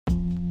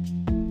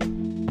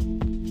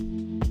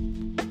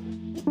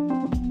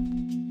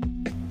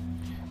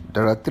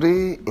There are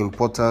three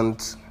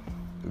important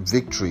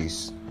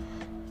victories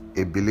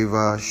a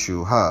believer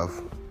should have.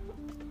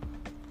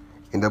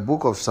 In the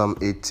book of Psalm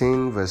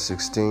 18, verse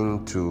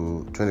 16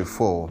 to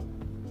 24,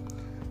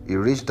 He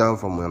reached down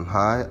from on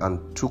high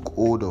and took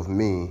hold of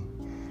me.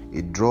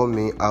 He drew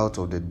me out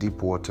of the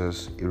deep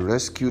waters. He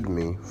rescued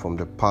me from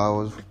the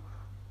powers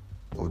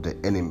of the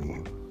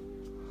enemy.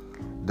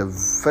 The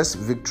first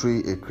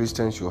victory a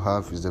Christian should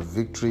have is the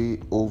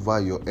victory over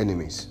your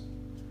enemies.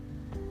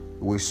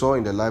 We saw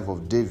in the life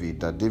of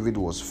David that David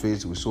was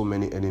faced with so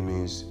many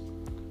enemies,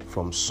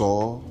 from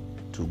Saul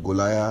to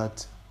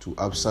Goliath to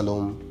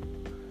Absalom,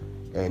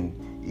 and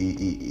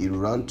he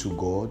ran to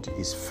God.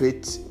 His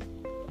faith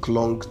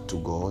clung to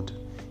God,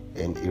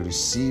 and he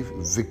received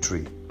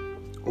victory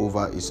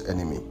over his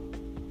enemy.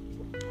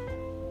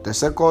 The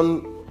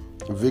second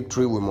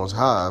victory we must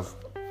have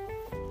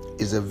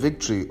is a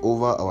victory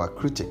over our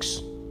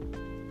critics.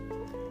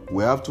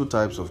 We have two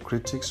types of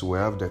critics. We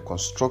have the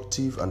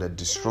constructive and the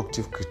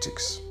destructive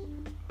critics.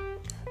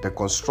 The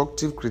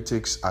constructive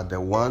critics are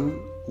the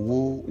one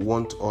who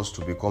want us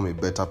to become a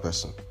better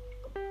person.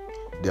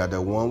 They are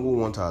the one who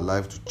want our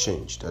life to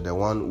change. They're the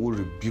one who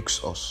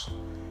rebukes us.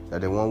 They're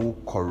the one who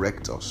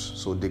correct us.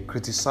 So they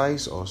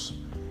criticize us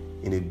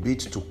in a bid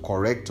to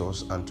correct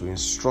us and to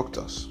instruct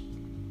us.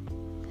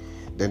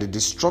 Then the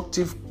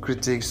destructive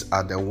critics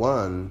are the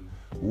one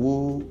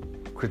who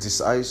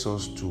criticize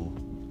us to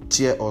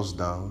tear us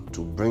down,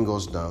 to bring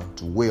us down,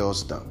 to weigh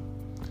us down.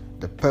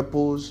 The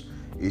purpose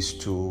is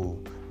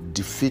to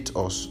defeat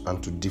us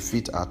and to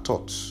defeat our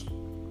thoughts.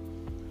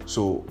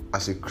 So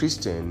as a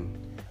Christian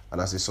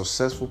and as a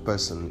successful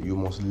person, you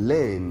must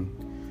learn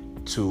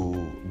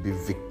to be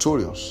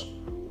victorious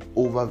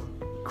over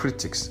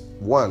critics.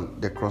 One,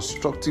 the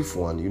constructive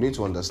one, you need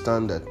to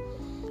understand that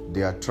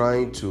they are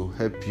trying to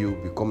help you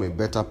become a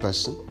better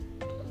person.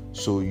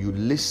 So you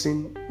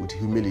listen with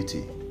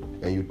humility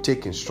and you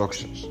take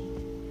instructions.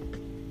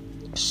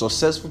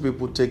 Successful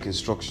people take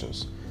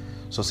instructions.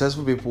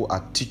 Successful people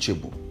are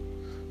teachable.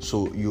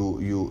 So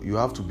you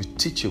have to be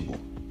teachable,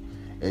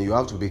 and you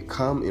have to be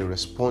calm in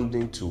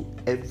responding to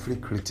every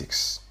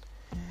critics.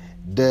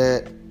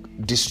 The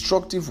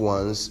destructive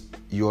ones,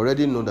 you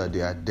already know that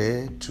they are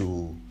there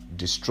to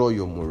destroy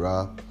your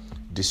morale,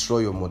 destroy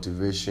your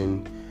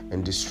motivation,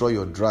 and destroy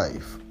your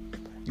drive.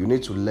 You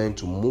need to learn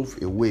to move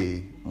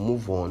away,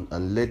 move on,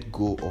 and let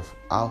go of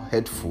how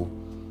hurtful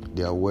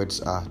their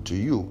words are to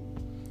you.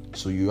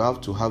 So you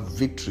have to have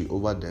victory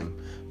over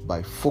them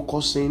by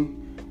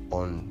focusing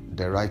on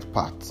the right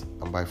path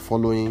and by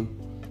following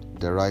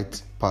the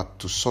right path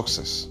to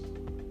success.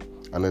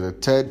 And then the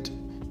third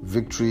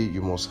victory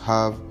you must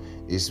have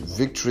is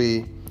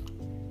victory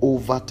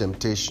over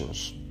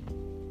temptations.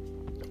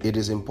 It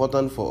is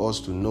important for us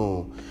to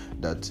know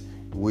that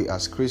we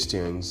as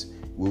Christians,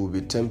 we will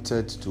be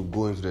tempted to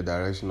go into the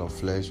direction of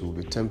flesh. We will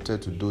be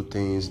tempted to do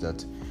things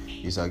that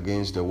is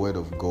against the word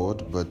of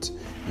God, but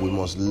we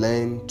must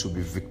learn to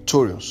be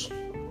victorious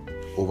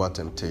over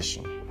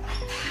temptation.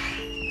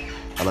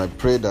 And I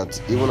pray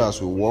that even as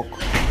we walk,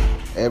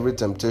 every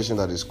temptation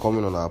that is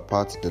coming on our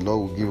path, the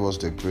Lord will give us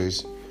the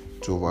grace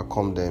to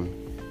overcome them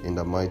in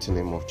the mighty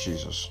name of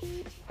Jesus.